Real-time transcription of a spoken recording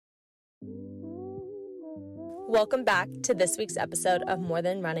Welcome back to this week's episode of More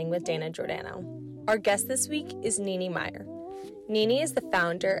Than Running with Dana Giordano. Our guest this week is Nini Meyer. Nini is the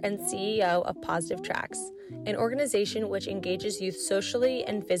founder and CEO of Positive Tracks, an organization which engages youth socially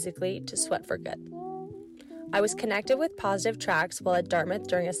and physically to sweat for good. I was connected with Positive Tracks while at Dartmouth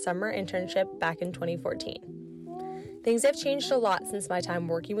during a summer internship back in 2014. Things have changed a lot since my time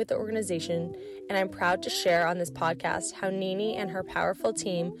working with the organization, and I'm proud to share on this podcast how Nini and her powerful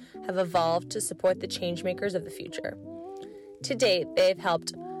team have evolved to support the changemakers of the future. To date, they've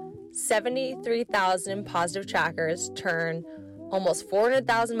helped 73,000 positive trackers turn almost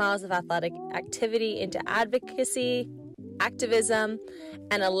 400,000 miles of athletic activity into advocacy, activism,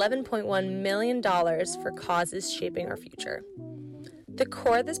 and $11.1 million for causes shaping our future. The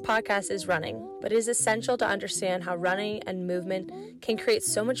core of this podcast is running, but it is essential to understand how running and movement can create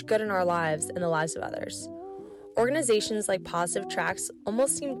so much good in our lives and the lives of others. Organizations like Positive Tracks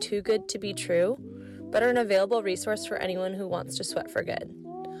almost seem too good to be true, but are an available resource for anyone who wants to sweat for good.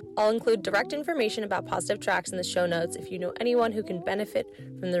 I'll include direct information about Positive Tracks in the show notes if you know anyone who can benefit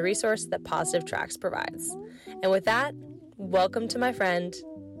from the resource that Positive Tracks provides. And with that, welcome to my friend,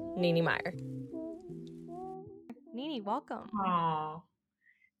 Nini Meyer. Nini, welcome. Oh,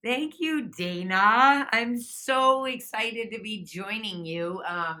 thank you, Dana. I'm so excited to be joining you.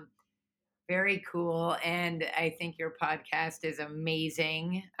 Very cool. And I think your podcast is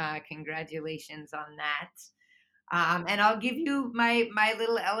amazing. Congratulations on that. And I'll give you my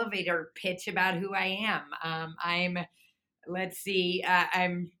little elevator pitch about who I am. I'm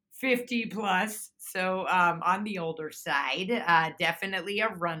 50 plus, so on the older side, definitely a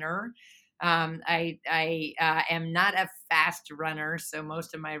runner. I am not a fast runner, so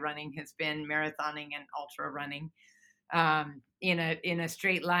most of my running has been marathoning and ultra running in a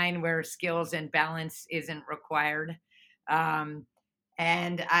straight line where skills and balance isn't required. And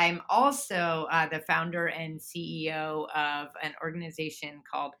I'm also the founder and CEO of an organization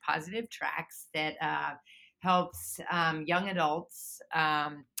called Positive Tracks that helps young adults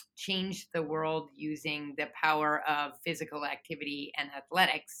change the world using the power of physical activity and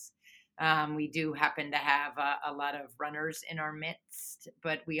athletics. We do happen to have a lot of runners in our midst,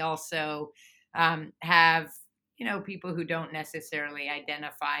 but we also have, people who don't necessarily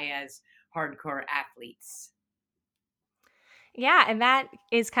identify as hardcore athletes. Yeah, and that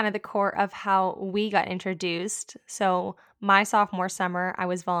is kind of the core of how we got introduced. So, my sophomore summer, I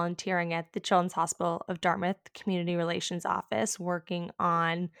was volunteering at the Children's Hospital of Dartmouth Community Relations Office working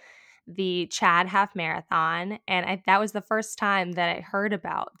on the Chad Half Marathon. And that was the first time that I heard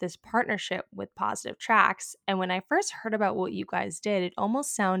about this partnership with Positive Tracks. And when I first heard about what you guys did, it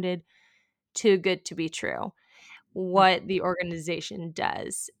almost sounded too good to be true what the organization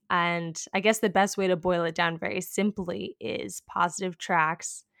does. And I guess the best way to boil it down very simply is Positive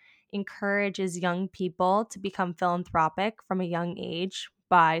Tracks encourages young people to become philanthropic from a young age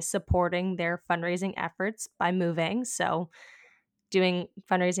by supporting their fundraising efforts by moving. So, doing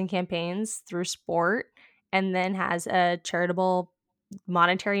fundraising campaigns through sport, and then has a charitable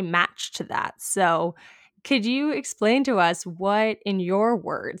monetary match to that. So, could you explain to us what, in your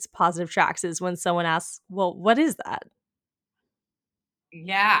words, Positive Tracks is when someone asks, well, what is that?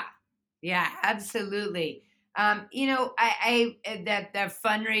 Yeah, absolutely. That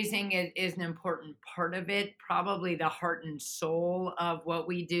fundraising is an important part of it. Probably the heart and soul of what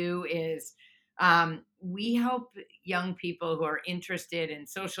we do is we help young people who are interested in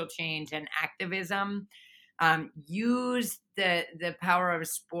social change and activism use the power of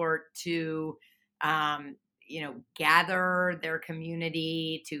sport to gather their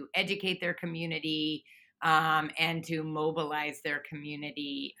community, to educate their community, and to mobilize their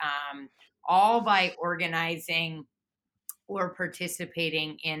community, all by organizing or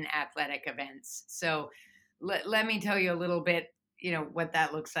participating in athletic events. So let me tell you a little bit, what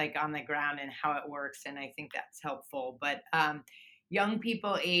that looks like on the ground and how it works. And I think that's helpful. But young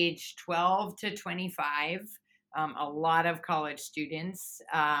people age 12 to 25, a lot of college students,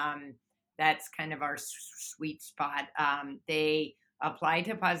 that's kind of our sweet spot. They apply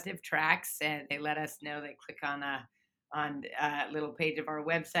to Positive Tracks and they let us know. They click on a little page of our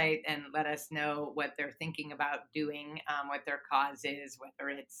website and let us know what they're thinking about doing, what their cause is, whether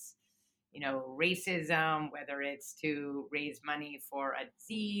it's racism, whether it's to raise money for a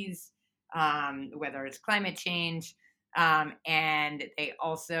disease, whether it's climate change. And they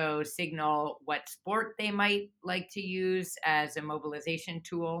also signal what sport they might like to use as a mobilization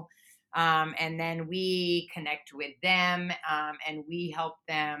tool. And then we connect with them and we help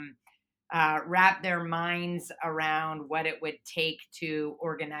them wrap their minds around what it would take to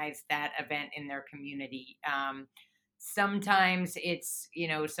organize that event in their community. Sometimes it's,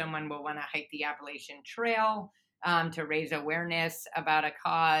 someone will want to hike the Appalachian Trail. to raise awareness about a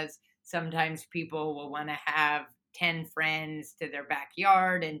cause. Sometimes people will want to have 10 friends to their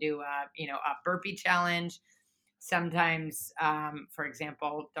backyard and do a burpee challenge. Sometimes, for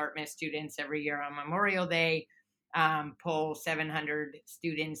example, Dartmouth students every year on Memorial Day pull 700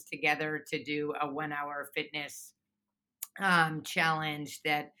 students together to do a 1 hour fitness challenge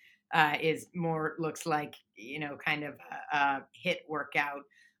that is more looks like kind of a hit workout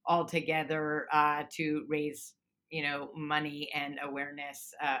altogether to raise money and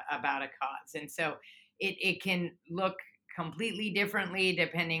awareness about a cause. And so it can look completely differently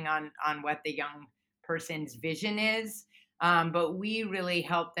depending on what the young person's vision is. But we really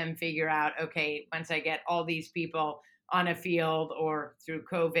help them figure out, okay, once I get all these people on a field or through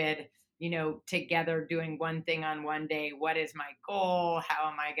COVID, together doing one thing on one day. What is my goal? How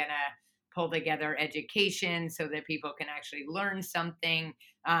am I going to pull together education so that people can actually learn something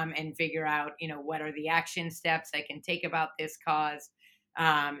and figure out, what are the action steps I can take about this cause?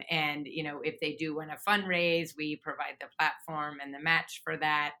 And, if they do want to fundraise, we provide the platform and the match for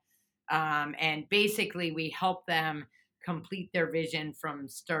that. And basically, we help them complete their vision from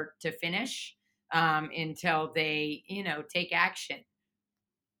start to finish until they, take action.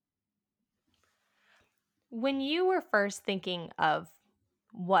 When you were first thinking of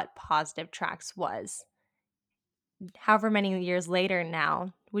what Positive Tracks was, however many years later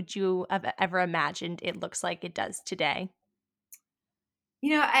now, would you have ever imagined it looks like it does today?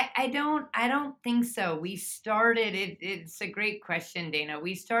 I don't think so. We started it. It's a great question, Dana.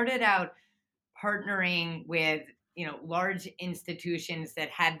 We started out partnering with, large institutions that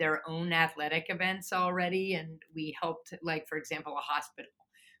had their own athletic events already. And we helped, like, for example, a hospital.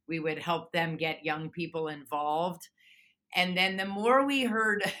 We would help them get young people involved. And then the more we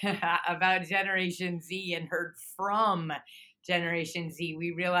heard about Generation Z and heard from Generation Z,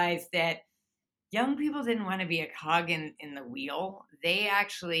 we realized that young people didn't want to be a cog in the wheel. They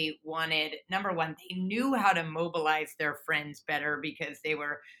actually wanted, number one, they knew how to mobilize their friends better because they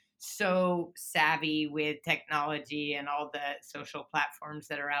were so savvy with technology and all the social platforms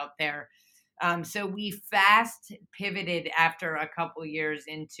that are out there. So we fast pivoted after a couple years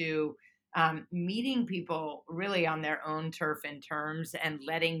into meeting people really on their own turf and terms and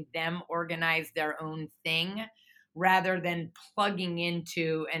letting them organize their own thing rather than plugging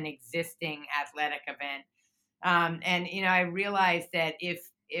into an existing athletic event. And I realized that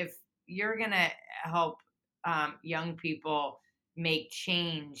if you're gonna help young people make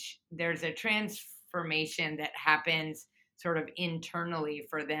change, there's a transformation that happens sort of internally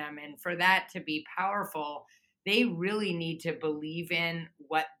for them, and for that to be powerful, they really need to believe in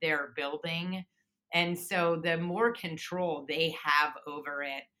what they're building. And so, the more control they have over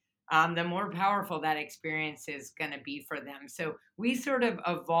it, the more powerful that experience is going to be for them. So we sort of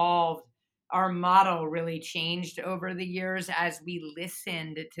evolved. Our model really changed over the years as we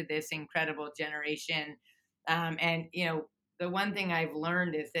listened to this incredible generation. And, the one thing I've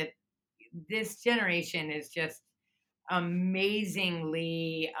learned is that this generation is just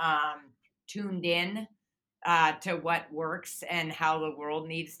amazingly tuned in to what works and how the world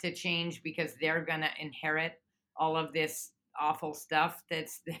needs to change because they're going to inherit all of this awful stuff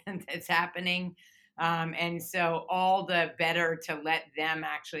that's that's happening. And so all the better to let them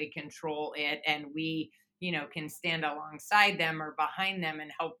actually control it, and we can stand alongside them or behind them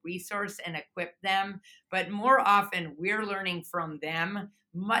and help resource and equip them. But more often we're learning from them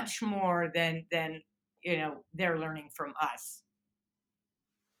much more than they're learning from us.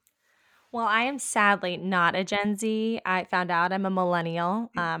 Well, I am sadly not a Gen Z. I found out I'm a millennial.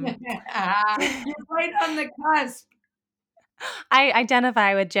 You're right on the cusp. I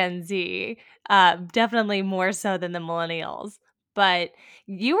identify with Gen Z, definitely more so than the millennials. But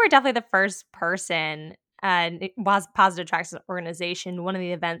you were definitely the first person, and it was Positive Tracks organization, one of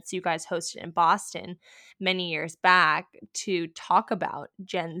the events you guys hosted in Boston many years back to talk about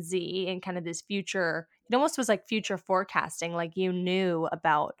Gen Z and kind of this future. It almost was like future forecasting, like you knew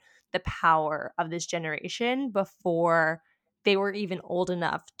about the power of this generation before they were even old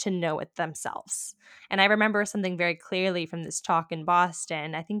enough to know it themselves. And I remember something very clearly from this talk in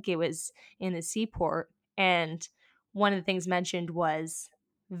Boston. I think it was in the seaport. And one of the things mentioned was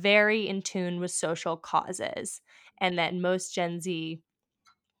very in tune with social causes, and that most Gen Z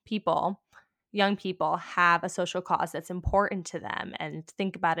people, young people, have a social cause that's important to them and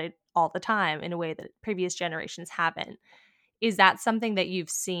think about it all the time in a way that previous generations haven't. Is that something that you've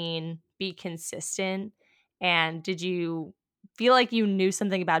seen be consistent? And did you feel like you knew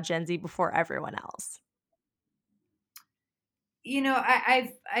something about Gen Z before everyone else?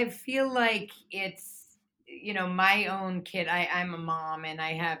 I feel like it's my own kid, I'm a mom and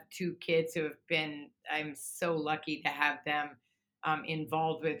I have two kids who have been, I'm so lucky to have them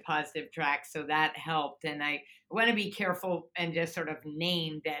involved with Positive Tracks. So that helped. And I want to be careful and just sort of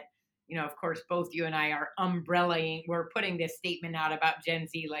name that, of course, both you and I are umbrellaing, we're putting this statement out about Gen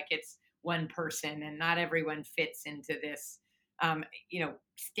Z like it's one person, and not everyone fits into this,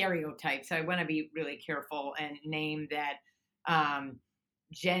 stereotype. So I want to be really careful and name that. Um,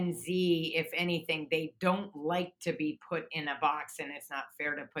 Gen Z, if anything, they don't like to be put in a box, and it's not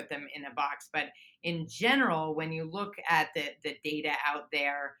fair to put them in a box. But in general, when you look at the data out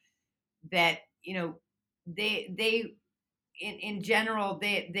there, that they in general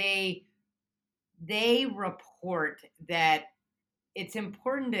they report that it's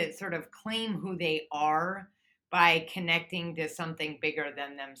important to sort of claim who they are by connecting to something bigger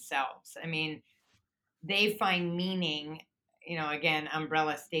than themselves. I mean, they find meaning, again,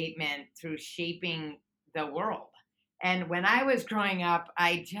 umbrella statement, through shaping the world. And when I was growing up,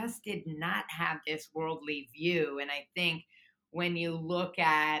 I just did not have this worldly view. And I think when you look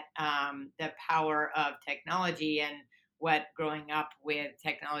at the power of technology and what growing up with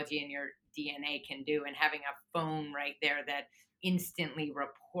technology in your DNA can do, and having a phone right there that instantly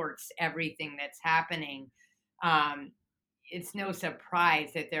reports everything that's happening, um, it's no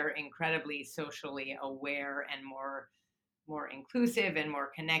surprise that they're incredibly socially aware and more inclusive and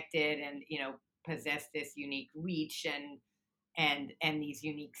more connected, and possess this unique reach and these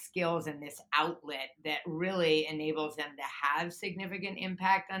unique skills and this outlet that really enables them to have significant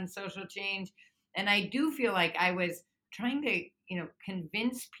impact on social change. And I do feel like I was trying to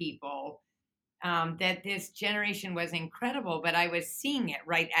convince people that this generation was incredible, but I was seeing it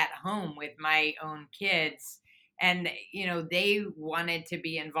right at home with my own kids. And, they wanted to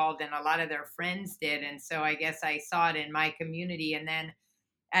be involved, and a lot of their friends did. And so I guess I saw it in my community. And then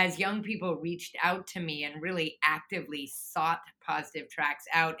as young people reached out to me and really actively sought Positive Tracks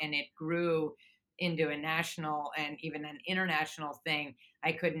out, and it grew into a national and even an international thing,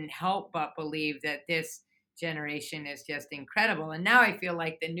 I couldn't help but believe that this generation is just incredible. And now I feel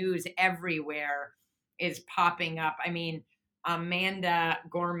like the news everywhere is popping up. I mean, Amanda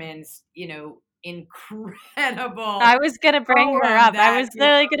Gorman's, incredible I was gonna bring her poem up. I that, was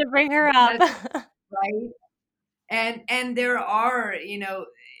literally gonna bring her up. just right. And there are,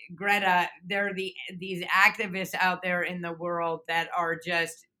 Greta, there are these activists out there in the world that are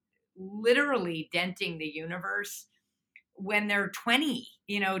just literally denting the universe when they're 20,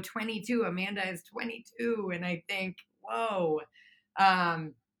 22. Amanda is 22, and I think, whoa.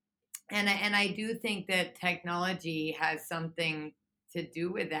 Um, and I do think that technology has something to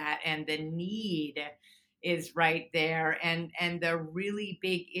do with that, and the need is right there, and the really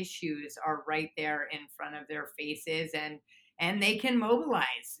big issues are right there in front of their faces, and they can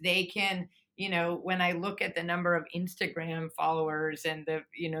mobilize. They can, when I look at the number of Instagram followers, and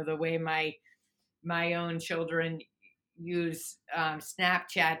the way my own children use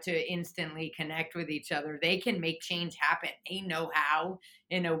Snapchat to instantly connect with each other, they can make change happen. They know how,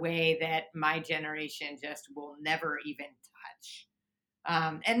 in a way that my generation just will never even touch.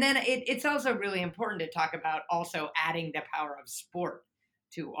 And then it's also really important to talk about also adding the power of sport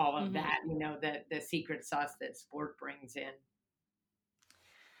to all of Mhm. that, the secret sauce that sport brings in.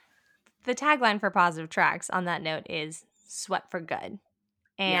 The tagline for Positive Tracks on that note is "Sweat for Good,"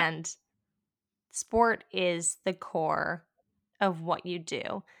 Yeah. and sport is the core of what you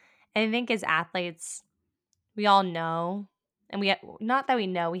do. And I think as athletes, we all know, and not that we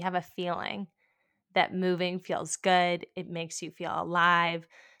know, we have a feeling that moving feels good. It makes you feel alive.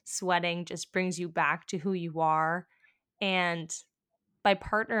 Sweating just brings you back to who you are. And by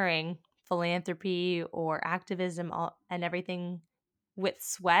partnering philanthropy or activism and everything with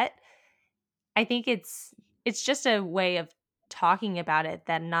sweat, I think it's just a way of talking about it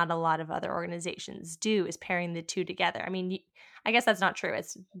that not a lot of other organizations do, is pairing the two together. I mean, I guess that's not true.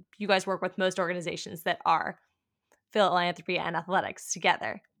 It's You guys work with most organizations that are philanthropy and athletics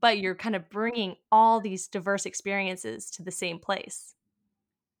together, but you're kind of bringing all these diverse experiences to the same place.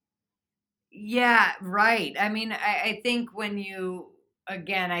 Yeah, right. I mean, I think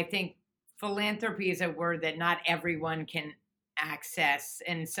again, I think philanthropy is a word that not everyone can access.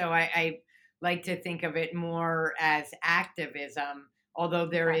 And so I like to think of it more as activism, although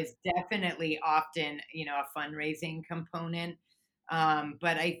there Okay. is definitely often, a fundraising component.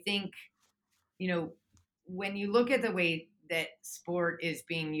 But I think, you know, when you look at the way that sport is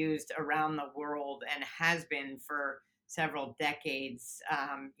being used around the world and has been for several decades,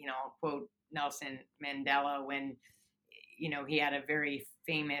 I'll quote Nelson Mandela when, he had a very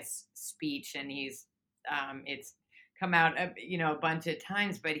famous speech, and it's come out, a bunch of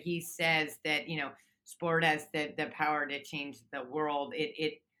times, but he says that, sport has the power to change the world.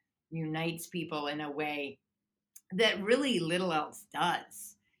 It unites people in a way that really little else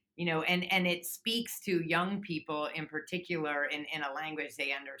does. And it speaks to young people in particular in a language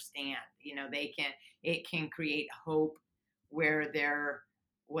they understand. It can create hope where there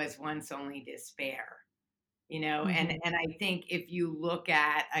was once only despair. Hmm. And I think if you look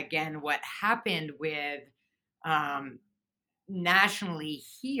at again what happened with um nationally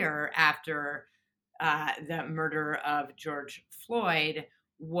here after the murder of George Floyd,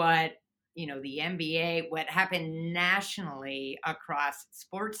 what the NBA, what happened nationally across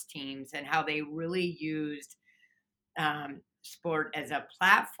sports teams, and how they really used sport as a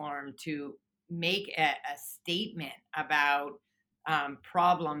platform to make a statement about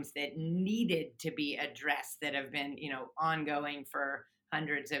problems that needed to be addressed that have been ongoing for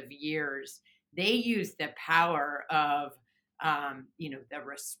hundreds of years. They use the power of the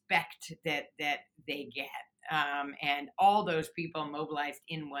respect that they get, and all those people mobilized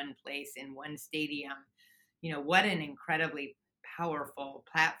in one place in one stadium. What an incredibly powerful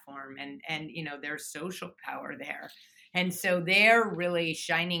platform, and there's social power there. And so they're really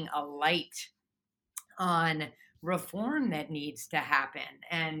shining a light on reform that needs to happen.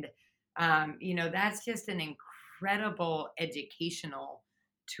 And that's just an incredible educational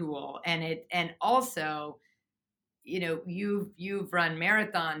tool. And also, you've run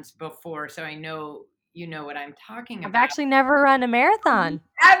marathons before, so I know you know what I'm talking I've about. actually never run a You marathon.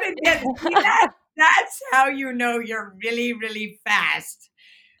 haven't yet. See, that's how you know you're really, really fast.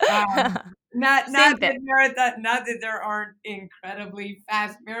 Um, not Same that thing. not that there aren't incredibly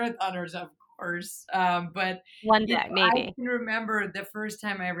fast marathoners, of course. But One day, I maybe. can remember the first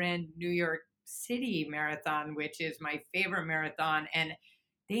time I ran New York City Marathon, which is my favorite marathon. And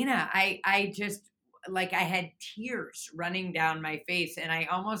Dana, I just like I had tears running down my face, and I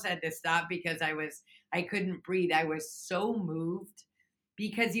almost had to stop because I couldn't breathe. I was so moved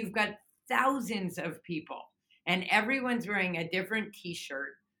because you've got thousands of people, and everyone's wearing a different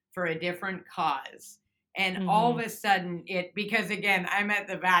T-shirt for a different cause. And all Hmm. of a sudden, because again, I'm at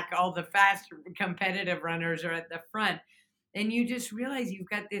the back, all the fast competitive runners are at the front. And you just realize you've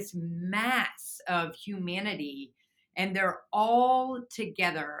got this mass of humanity, and they're all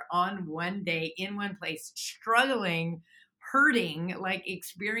together on one day in one place, struggling, hurting, like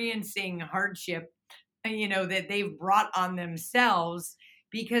experiencing hardship, that they've brought on themselves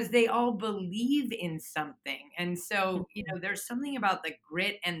because they all believe in something. And so, there's something about the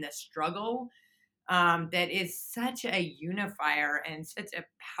grit and the struggle that is such a unifier and such a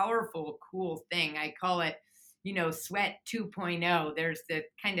powerful, cool thing. I call it, sweat 2.0. There's the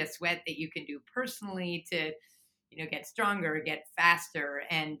kind of sweat that you can do personally to, get stronger, get faster.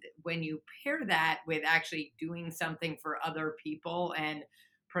 And when you pair that with actually doing something for other people and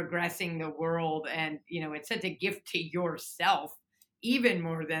progressing the world, and, it's such a gift to yourself, even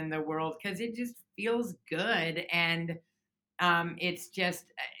more than the world, because it just feels good. And it's just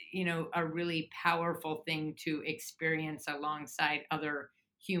a really powerful thing to experience alongside other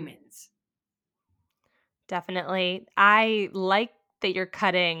humans. Definitely. I like that you're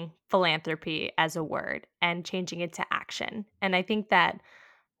cutting philanthropy as a word and changing it to action. And I think that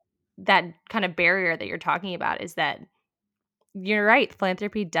that kind of barrier that you're talking about is that you're right.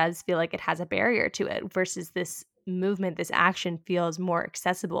 Philanthropy does feel like it has a barrier to it versus this movement, this action feels more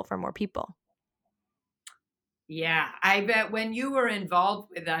accessible for more people. Yeah, I bet when you were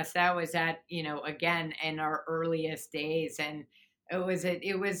involved with us, that was at, again, in our earliest days. And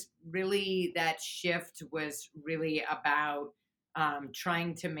it was really, that shift was really about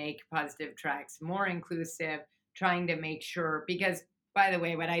trying to make Positive Tracks more inclusive, trying to make sure, because by the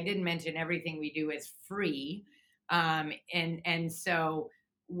way, what I didn't mention, everything we do is free. And so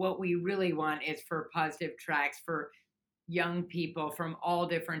what we really want is for Positive Tracks for young people from all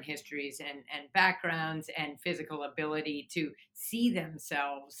different histories and backgrounds and physical ability to see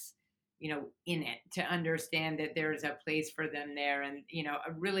themselves in it, to understand that there's a place for them there, and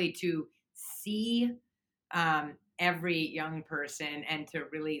really to see every young person, and to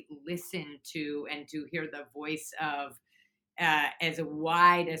really listen to and to hear the voice of as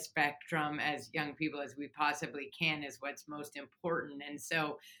wide a spectrum as young people as we possibly can is what's most important. And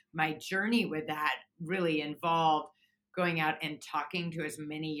so my journey with that really involved going out and talking to as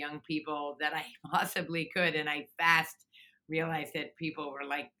many young people that I possibly could. And I fast realized that people were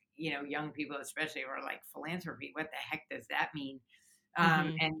like, young people especially were like, philanthropy, what the heck does that mean?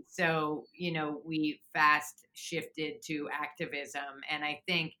 Mhm. And so, we fast shifted to activism. And I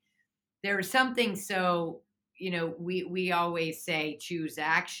think there's something so, we always say choose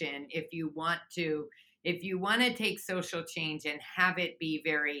action. If you want to take social change and have it be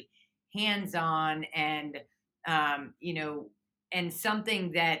very hands-on and, you know, and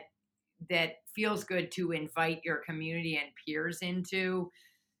something that feels good to invite your community and peers into.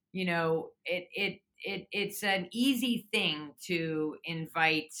 You know, it's an easy thing to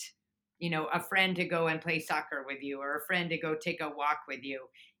invite, you know, a friend to go and play soccer with you or a friend to go take a walk with you.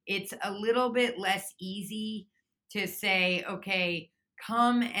 It's a little bit less easy to say, okay,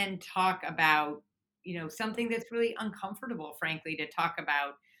 come and talk about, you know, something that's really uncomfortable, frankly, to talk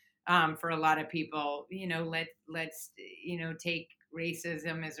about, for a lot of people. You know, let's you know, take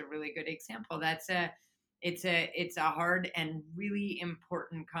racism as a really good example. It's a hard and really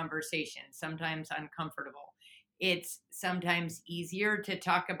important conversation, sometimes uncomfortable. It's sometimes easier to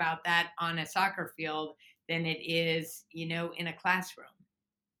talk about that on a soccer field than it is, you know, in a classroom.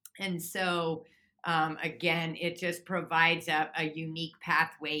 And so, again, it just provides a unique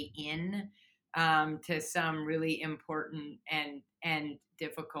pathway in, to some really important and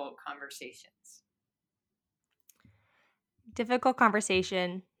difficult conversations. Difficult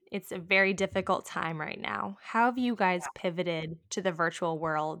conversation. It's a very difficult time right now. How have you guys pivoted to the virtual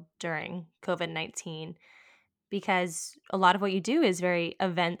world during COVID-19? Because a lot of what you do is very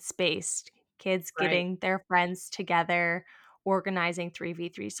events based. Kids Right. getting their friends together, organizing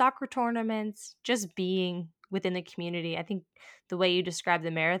 3v3 soccer tournaments, just being within the community. I think the way you describe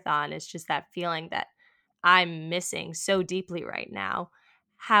the marathon is just that feeling that I'm missing so deeply right now.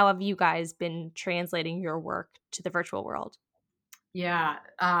 How have you guys been translating your work to the virtual world? Yeah.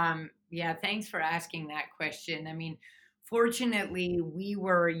 Yeah. Thanks for asking that question. I mean, fortunately, we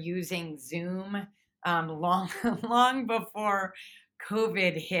were using Zoom, long, long before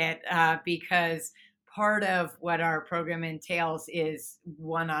COVID hit, because part of what our program entails is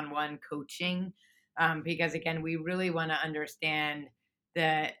one-on-one coaching. Because again, we really want to understand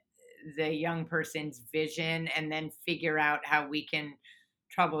the the young person's vision and then figure out how we can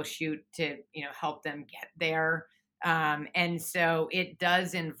troubleshoot to, you know, help them get there. And so it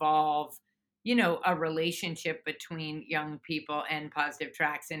does involve, you know, a relationship between young people and Positive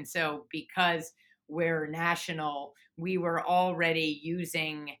Tracks. And so because we're national, we were already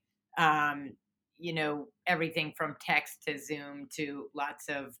using, um, you know, everything from text to Zoom to lots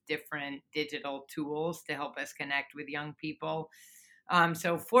of different digital tools to help us connect with young people.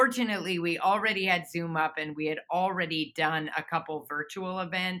 So fortunately, we already had Zoom up and we had already done a couple virtual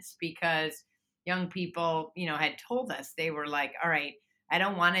events because young people, you know, had told us they were like, all right, I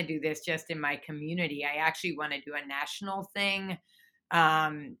don't want to do this just in my community. I actually want to do a national thing.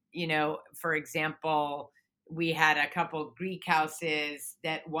 You know, for example, we had a couple Greek houses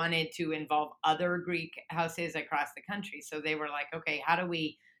that wanted to involve other Greek houses across the country. So they were like, okay, how do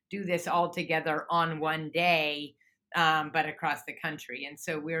we do this all together on one day, but across the country? And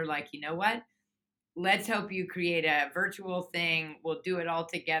so we're like, you know what? Let's help you create a virtual thing. We'll do it all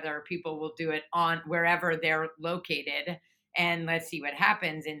together. People will do it on wherever they're located. And let's see what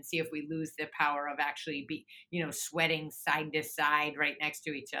happens and see if we lose the power of actually be, you know, sweating side to side right next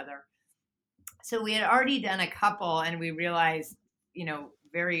to each other. So we had already done a couple and we realized, you know,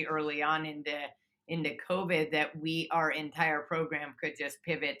 very early on into COVID that our entire program could just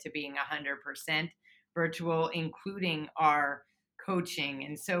pivot to being 100% virtual, including our coaching.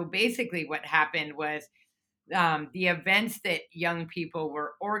 And so basically what happened was, the events that young people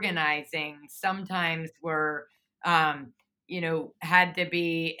were organizing sometimes were, you know, had to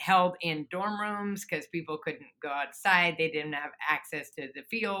be held in dorm rooms because people couldn't go outside. They didn't have access to the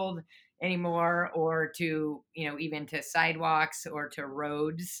field anymore, or to, you know, even to sidewalks or to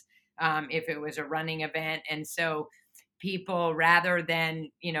roads, if it was a running event. And so people, rather than,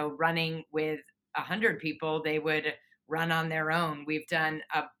 you know, running with 100 people, they would run on their own. We've done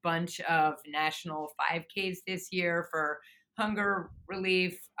a bunch of national 5Ks this year for hunger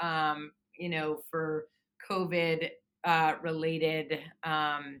relief, you know, for COVID related,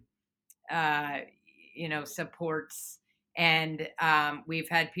 uh, you know, supports. And we've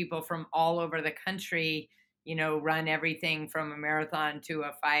had people from all over the country, you know, run everything from a marathon to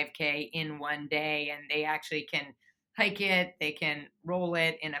a 5K in one day. And they actually can hike it, they can roll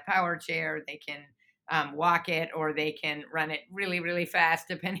it in a power chair, they can, walk it, or they can run it really, really fast,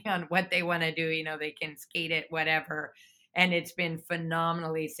 depending on what they want to do. You know, they can skate it, whatever. And it's been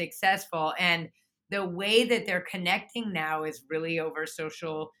phenomenally successful. And the way that they're connecting now is really over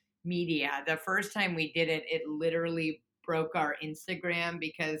social media. The first time we did it, it literally broke our Instagram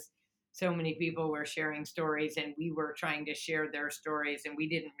because so many people were sharing stories and we were trying to share their stories, and we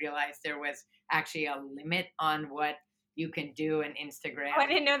didn't realize there was actually a limit on what you can do in Oh, I Instagram.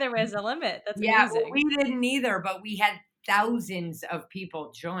 didn't know there was a limit. That's Yeah, well, amazing. we didn't either, but we had thousands of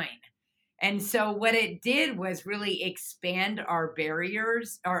people join. And so what it did was really expand our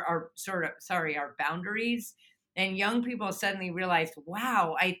barriers, our sort of, sorry, our boundaries. And young people suddenly realized,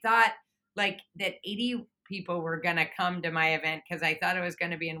 wow, I thought like that 80 people were going to come to my event because I thought it was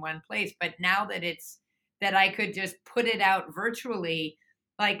going to be in one place. But now that that I could just put it out virtually,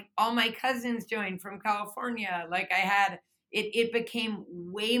 like all my cousins joined from California. Like I had, it became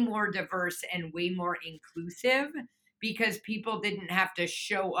way more diverse and way more inclusive because people didn't have to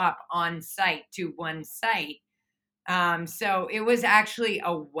show up on site to one site. So it was actually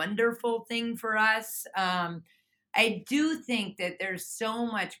a wonderful thing for us. I do think that there's so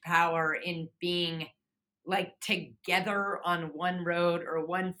much power in being like together on one road or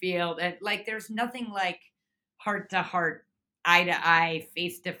one field. And like, there's nothing like heart to heart, eye to eye,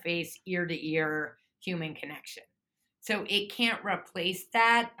 face to face, ear to ear human connection. So it can't replace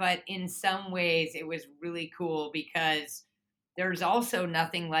that, but in some ways it was really cool because there's also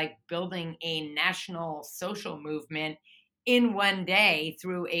nothing like building a national social movement in one day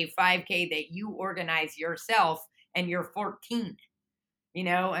through a 5K that you organize yourself and you're 14.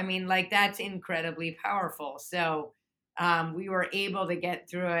 I mean, like that's incredibly powerful. So we were able to get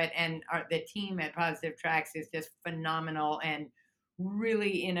through it, and the team at Positive Tracks is just phenomenal and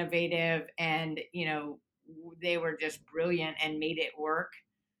really innovative. And they were just brilliant and made it work.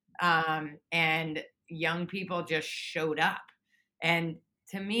 And young people just showed up, and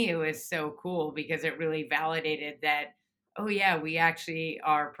to me, it was so cool because it really validated that. Oh yeah, we actually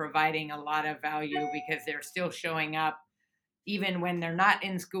are providing a lot of value because they're still showing up even when they're not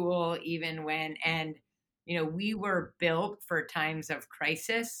in school, even when, and, we were built for times of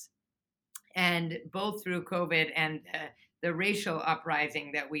crisis. And both through COVID and the racial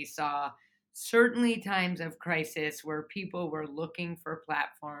uprising that we saw, certainly times of crisis where people were looking for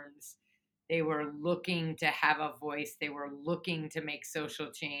platforms, they were looking to have a voice, they were looking to make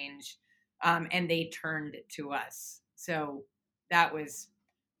social change, and they turned to us. So that was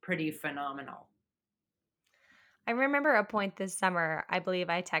pretty phenomenal. I remember a point this summer, I believe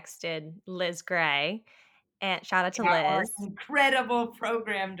I texted Liz Gray, and shout out to Yeah, our Liz. incredible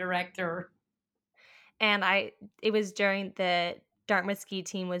program director. And it was during the Dartmouth ski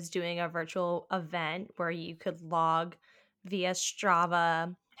team was doing a virtual event where you could log via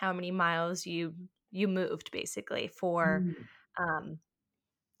Strava how many miles you moved basically for Mm. um,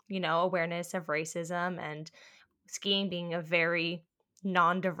 awareness of racism and skiing being a very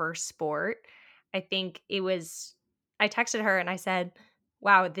non-diverse sport. I think I texted her and I said,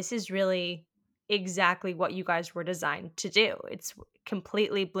 "Wow, this is really exactly what you guys were designed to do." It's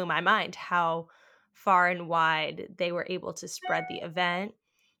completely blew my mind how far and wide they were able to spread the event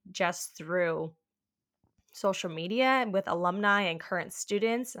just through social media and with alumni and current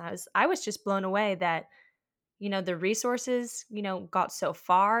students. And I was just blown away that the resources, got so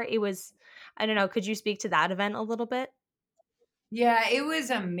far. It was I don't know, could you speak to that event a little bit? Yeah, it was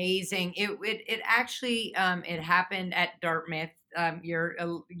amazing. It actually it happened at Dartmouth. You're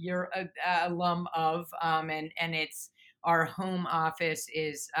a alum of, and it's our home office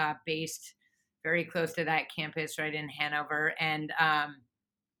is based very close to that campus right in Hanover. And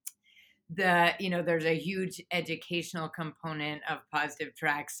there's a huge educational component of Positive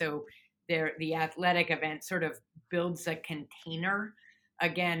Tracks. So the athletic event sort of builds a container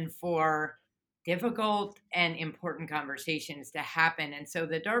again for difficult and important conversations to happen. And so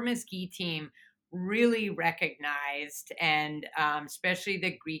the Dartmouth ski team really recognized, and especially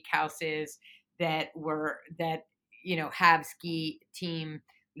the Greek houses that have ski team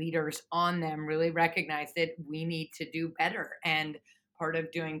leaders on them, really recognized that we need to do better. And part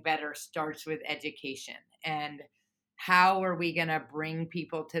of doing better starts with education. And how are we going to bring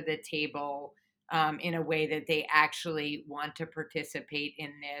people to the table in a way that they actually want to participate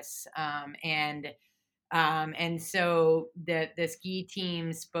in this? And so the ski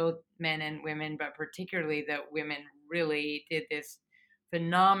teams, both men and women, but particularly the women, really did this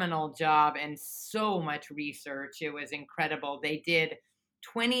phenomenal job and so much research. It was incredible. They did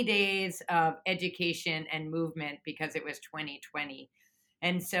 20 days of education and movement because it was 2020.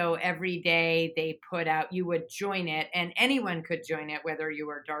 And so every day they put out, you would join it, and anyone could join it, whether you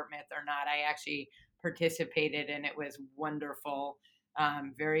were Dartmouth or not. I actually participated, and it was wonderful,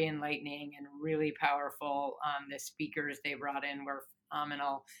 very enlightening and really powerful. The speakers they brought in were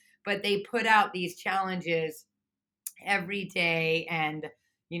phenomenal. But they put out these challenges every day. And,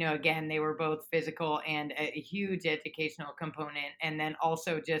 again, they were both physical and a huge educational component. And then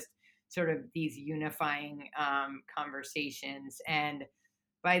also just sort of these unifying conversations. And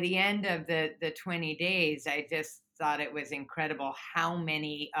by the end of the 20 days, I just thought it was incredible how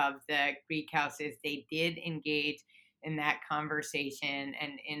many of the Greek houses they did engage in that conversation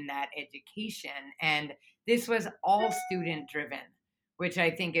and in that education. And this was all student driven, which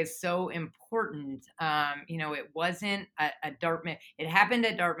I think is so important. It wasn't a Dartmouth, it happened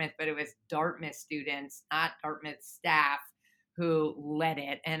at Dartmouth, but it was Dartmouth students, not Dartmouth staff, who led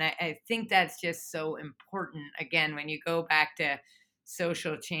it. And I think that's just so important. Again, when you go back to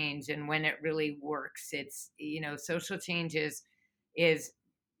social change and when it really works, it's, social change is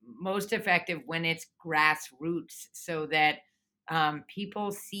most effective when it's grassroots, so that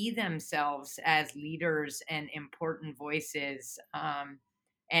people see themselves as leaders and important voices,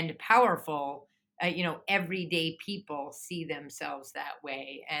 and powerful. Everyday people see themselves that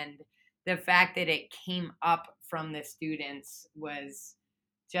way, and the fact that it came up from the students was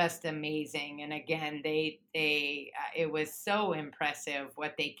just amazing. And again, they it was so impressive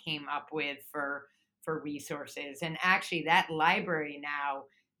what they came up with for resources. And actually, that library now,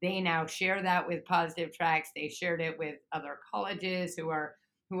 they now share that with Positive Tracks. They shared it with other colleges who are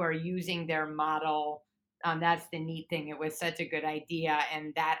using their model. That's the neat thing. It was such a good idea,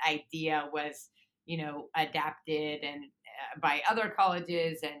 and that idea was, adapted and by other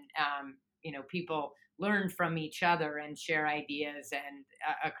colleges, and people learn from each other and share ideas and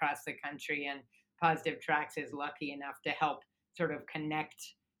across the country. And Positive Tracks is lucky enough to help sort of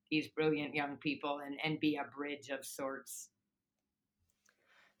connect these brilliant young people and be a bridge of sorts.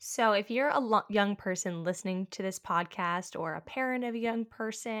 So, if you're a young person listening to this podcast, or a parent of a young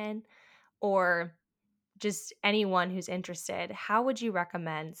person, or just anyone who's interested, how would you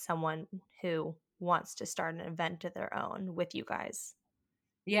recommend someone who wants to start an event of their own with you guys?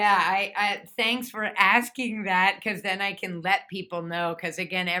 Yeah, I thanks for asking that, because then I can let people know. Because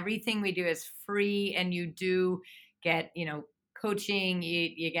again, everything we do is free, and you do get, coaching.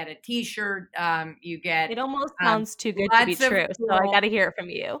 You get a T-shirt. You get It almost um, sounds too good to be lots of true, so I cool. gotta hear it from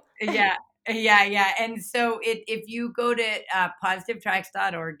you. Yeah, yeah. And so if you go to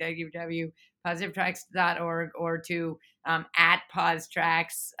positivetracks.org, www.positivetracks.org, or to at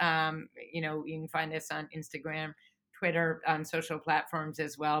PosTracks, you can find us on Instagram, Twitter, on social platforms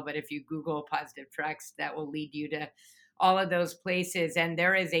as well. But if you Google Positive Tracks, that will lead you to all of those places. And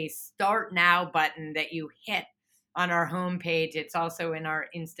there is a Start Now button that you hit on our homepage. It's also in our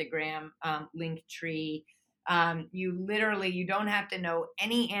Instagram link tree. You don't have to know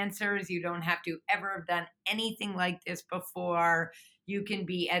any answers. You don't have to ever have done anything like this before. You can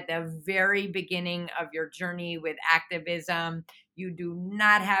be at the very beginning of your journey with activism. You do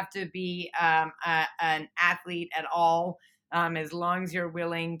not have to be an athlete at all, as long as you're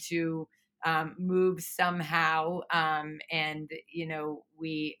willing to move somehow. And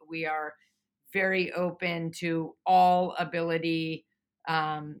we are very open to all ability,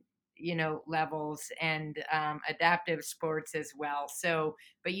 um, levels, and adaptive sports as well. So,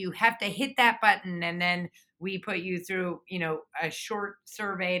 but you have to hit that button, and then we put you through, a short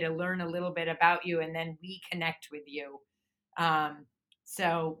survey to learn a little bit about you, and then we connect with you. Um,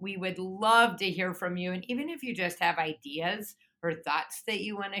 so we would love to hear from you. And even if you just have ideas or thoughts that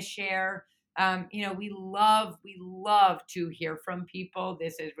you want to share, we love to hear from people.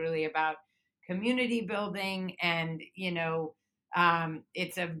 This is really about community building, and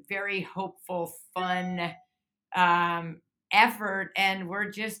it's a very hopeful, fun effort, and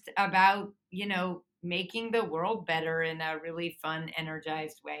we're just about making the world better in a really fun,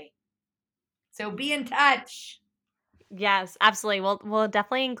 energized way. So be in touch. Yes, absolutely. We'll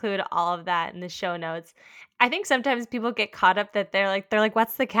definitely include all of that in the show notes. I think sometimes people get caught up that they're like,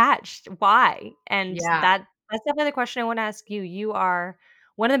 "What's the catch? Why?" And Yeah. that's definitely the question I want to ask you. You are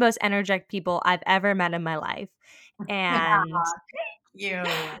one of the most energetic people I've ever met in my life, and You.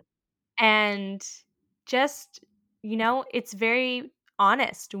 and just it's very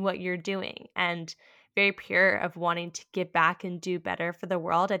honest what you're doing, and very pure of wanting to give back and do better for the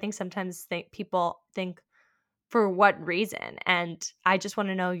world. I think sometimes people think, for what reason? And I just want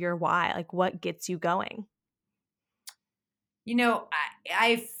to know your why. Like, what gets you going?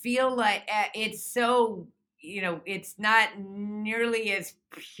 I feel like it's so, it's not nearly as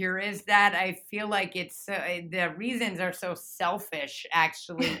pure as that. I feel like the reasons are so selfish,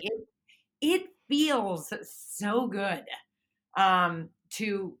 actually. It feels so good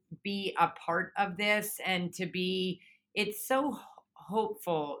to be a part of this, and it's so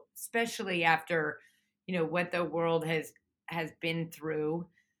hopeful, especially after, what the world has been through.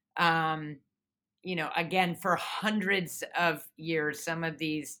 Um, again, for hundreds of years, some of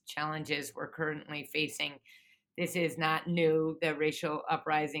these challenges we're currently facing. This is not new. The racial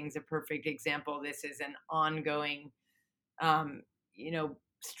uprising is a perfect example. This is an ongoing, um,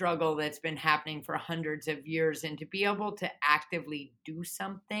 struggle that's been happening for hundreds of years. And to be able to actively do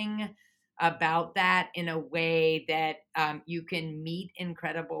something about that in a way that you can meet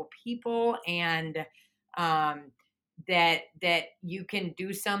incredible people, and um, that you can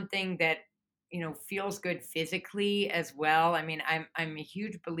do something that feels good physically as well. I mean, I'm a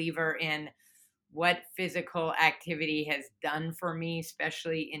huge believer in what physical activity has done for me,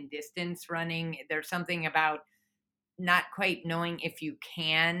 especially in distance running. There's something about not quite knowing if you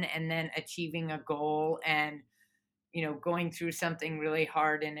can, and then achieving a goal, and going through something really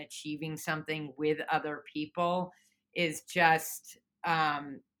hard and achieving something with other people is just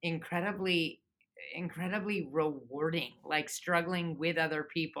incredibly rewarding. Like struggling with other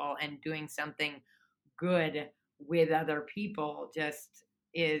people and doing something good with other people just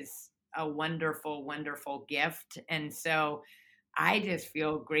is a wonderful, wonderful gift. And so I just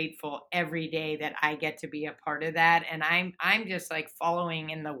feel grateful every day that I get to be a part of that. And I'm just like following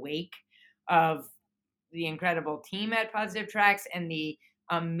in the wake of the incredible team at Positive Tracks and the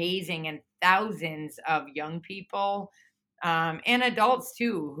amazing and thousands of young people, and adults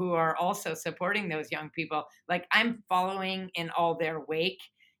too, who are also supporting those young people. Like I'm following in all their wake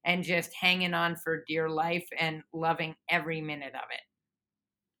and just hanging on for dear life and loving every minute of it.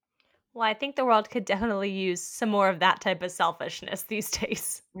 Well, I think the world could definitely use some more of that type of selfishness these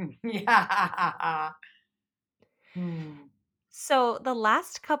days. Yeah. Hmm. So, the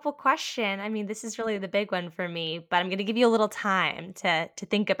last couple I mean, this is really the big one for me, but I'm going to give you a little time to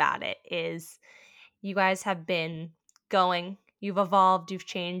think about it. Is you guys have been going, you've evolved, you've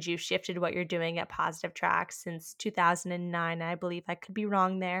changed, you've shifted what you're doing at Positive Tracks since 2009. I believe I could be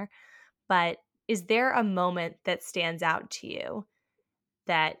wrong there, but is there a moment that stands out to you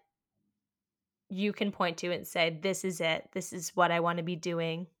that you can point to and say, "This is it. This is what I want to be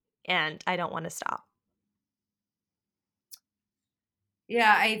doing, and I don't want to stop."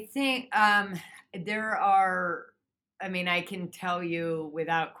 Yeah, I think there are, I mean, I can tell you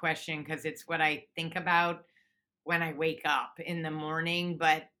without question because it's what I think about when I wake up in the morning.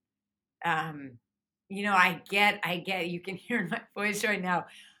 But um, I get, you can hear in my voice right now.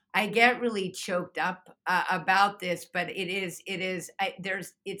 I get really choked up about this, but it's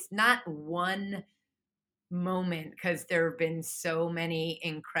not one moment because there have been so many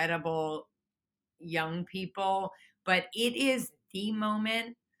incredible young people, but it is the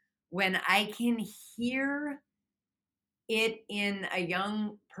moment when I can hear it in a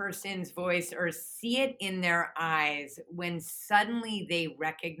young person's voice or see it in their eyes when suddenly they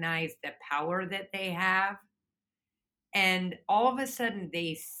recognize the power that they have. And all of a sudden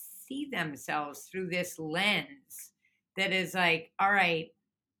they see themselves through this lens that is like, all right,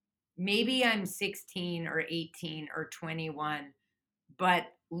 maybe I'm 16 or 18 or 21, but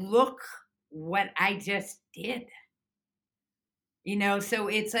look what I just did. So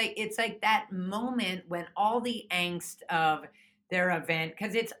it's like that moment when all the angst of their event,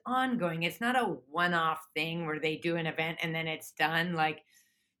 because it's ongoing, it's not a one-off thing where they do an event and then it's done. Like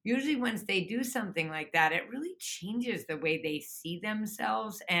usually once they do something like that, it really changes the way they see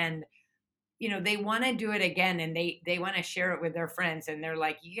themselves, and they want to do it again, and they want to share it with their friends, and they're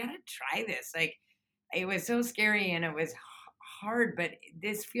like, you got to try this. Like it was so scary and it was hard, but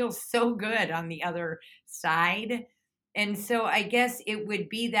this feels so good on the other side. And so I guess it would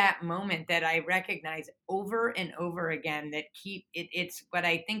be that moment that I recognize over and over again that it's what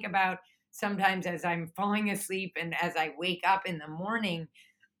I think about sometimes as I'm falling asleep and as I wake up in the morning,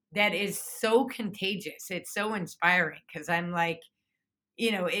 that is so contagious. It's so inspiring because I'm like,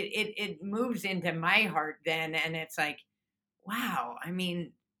 it moves into my heart then, and it's like, wow. I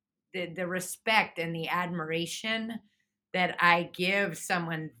mean, the respect and the admiration that I give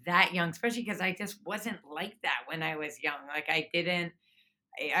someone that young, especially because I just wasn't like that when I was young. Like I didn't,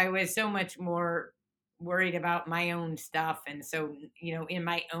 I was so much more worried about my own stuff. And so, in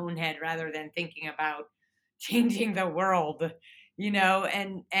my own head rather than thinking about changing the world,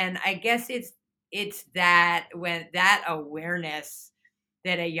 and I guess it's that when that awareness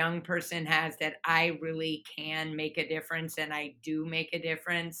that a young person has that I really can make a difference and I do make a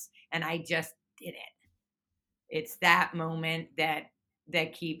difference and I just did it. It's that moment that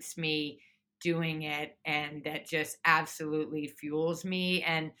keeps me doing it and that just absolutely fuels me,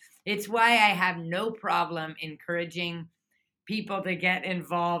 and it's why I have no problem encouraging people to get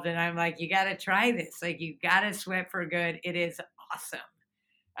involved, and I'm like, you got to try this. Like you got to sweat for good. It is awesome.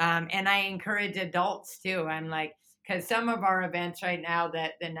 And I encourage adults too. I'm like, because some of our events right now,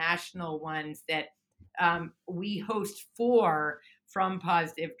 that the national ones that we host four from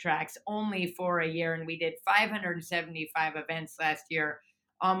Positive Tracks only for a year, and we did 575 events last year.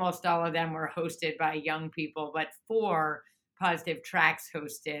 Almost all of them were hosted by young people, but four Positive Tracks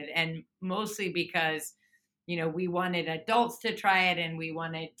hosted, and mostly because we wanted adults to try it, and we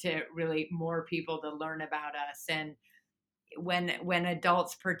wanted to really more people to learn about us. And when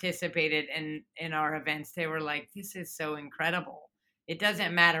adults participated in our events, they were like, this is so incredible. It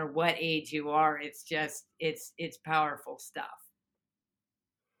doesn't matter what age you are. It's just it's powerful stuff.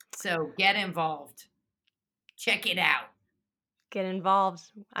 So get involved. Check it out. Get involved.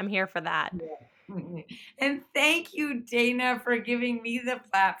 I'm here for that. Yeah. And thank you, Dana, for giving me the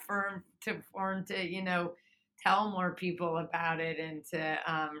platform to tell more people about it, and to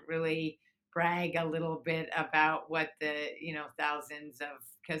really brag a little bit about what the thousands of,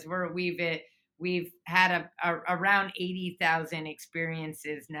 because we've had around 80,000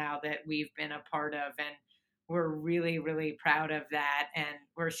 experiences now that we've been a part of, and we're really, really proud of that. And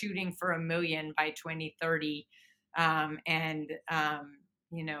we're shooting for 1 million by 2030. And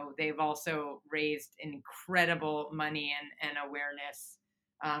they've also raised incredible money and awareness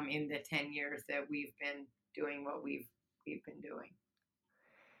in the 10 years that we've been doing what we've been doing.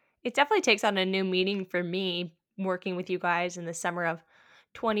 It definitely takes on a new meaning for me working with you guys in the summer of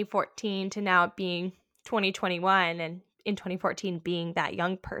 2014 to now it being 2021, and in 2014 being that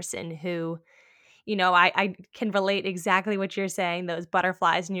young person who, I can relate exactly what you're saying, those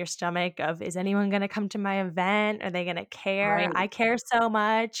butterflies in your stomach of, is anyone going to come to my event? Are they going to care? Right. I care so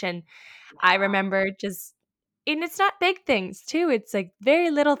much. And I Yeah. remember and it's not big things too. It's like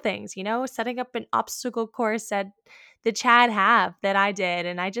very little things, setting up an obstacle course at the Chad Have that I did.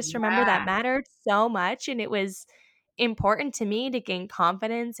 And I just remember that Yeah. mattered so much. And it was important to me to gain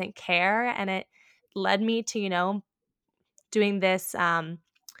confidence and care. And it led me to, doing this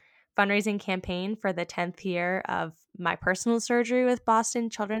fundraising campaign for the 10th year of my personal surgery with Boston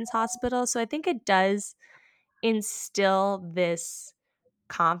Children's Hospital. So I think it does instill this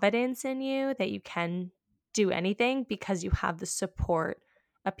confidence in you that you can do anything because you have the support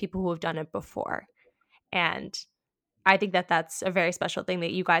of people who have done it before. And I think that that's a very special thing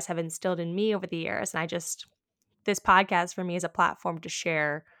that you guys have instilled in me over the years. And this podcast for me is a platform to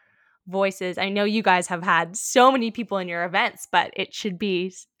share voices. I know you guys have had so many people in your events, but it should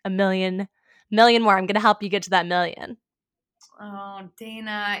be a million more. I'm going to help you get to that million. Oh,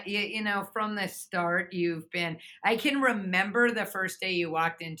 Dana, from the start, I can remember the first day you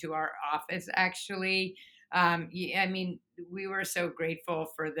walked into our office, actually. I mean, we were so grateful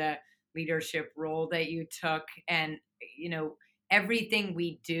for the leadership role that you took. And, you know, everything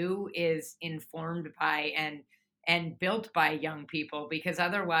we do is informed by and built by young people, because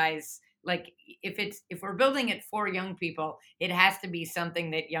otherwise, like, if we're building it for young people, it has to be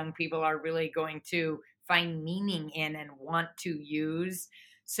something that young people are really going to find meaning in and want to use.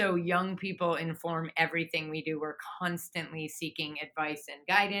 So young people inform everything we do. We're constantly seeking advice and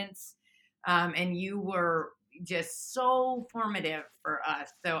guidance. And you were just so formative for us.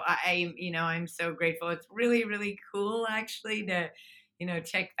 So I'm so grateful. It's really, really cool actually to,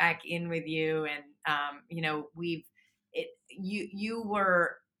 check back in with you. And,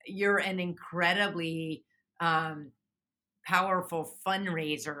 you're an incredibly, powerful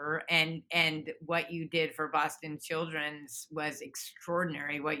fundraiser, and what you did for Boston Children's was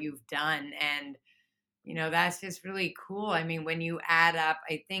extraordinary, what you've done. And that's just really cool. I mean, when you add up,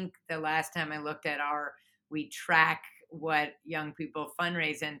 I think the last time I looked at we track what young people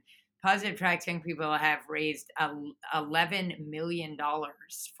fundraise, and Positive Tracks Young People have raised $11 million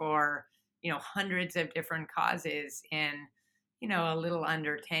for hundreds of different causes in a little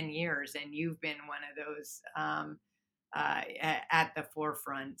under 10 years, and you've been one of those at the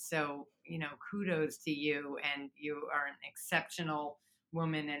forefront. So, kudos to you. And you are an exceptional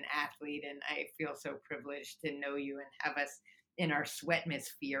woman and athlete. And I feel so privileged to know you and have us in our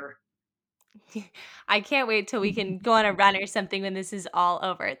sweatmosphere. I can't wait till we can go on a run or something when this is all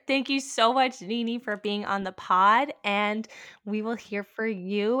over. Thank you so much, Nini, for being on the pod. And we will hear for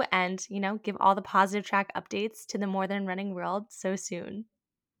you and, give all the Positive Track updates to the More Than Running world so soon.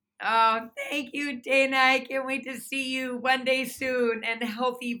 Oh, thank you, Dana. I can't wait to see you one day soon. And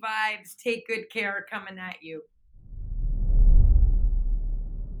healthy vibes. Take good care coming at you.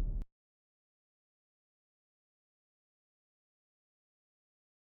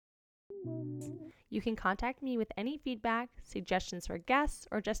 You can contact me with any feedback, suggestions for guests,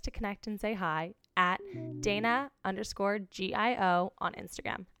 or just to connect and say hi at Dana_GIO on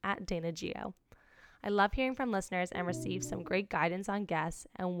Instagram at DanaGio. I love hearing from listeners and receive some great guidance on guests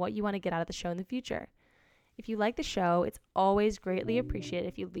and what you want to get out of the show in the future. If you like the show, it's always greatly appreciated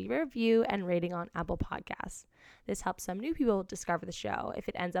if you leave a review and rating on Apple Podcasts. This helps some new people discover the show if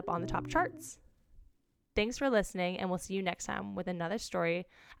it ends up on the top charts. Thanks for listening, and we'll see you next time with another story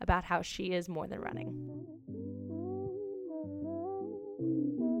about how she is more than running.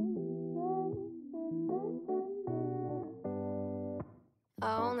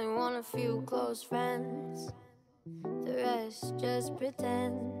 I only want a few close friends, the rest just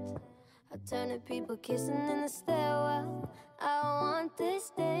pretend. I turn to people kissing in the stairwell. I want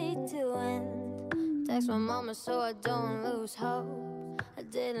this day to end. Text my mama so I don't lose hope. I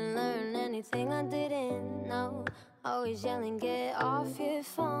didn't learn anything I didn't know. Always yelling, get off your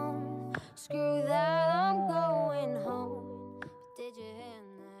phone.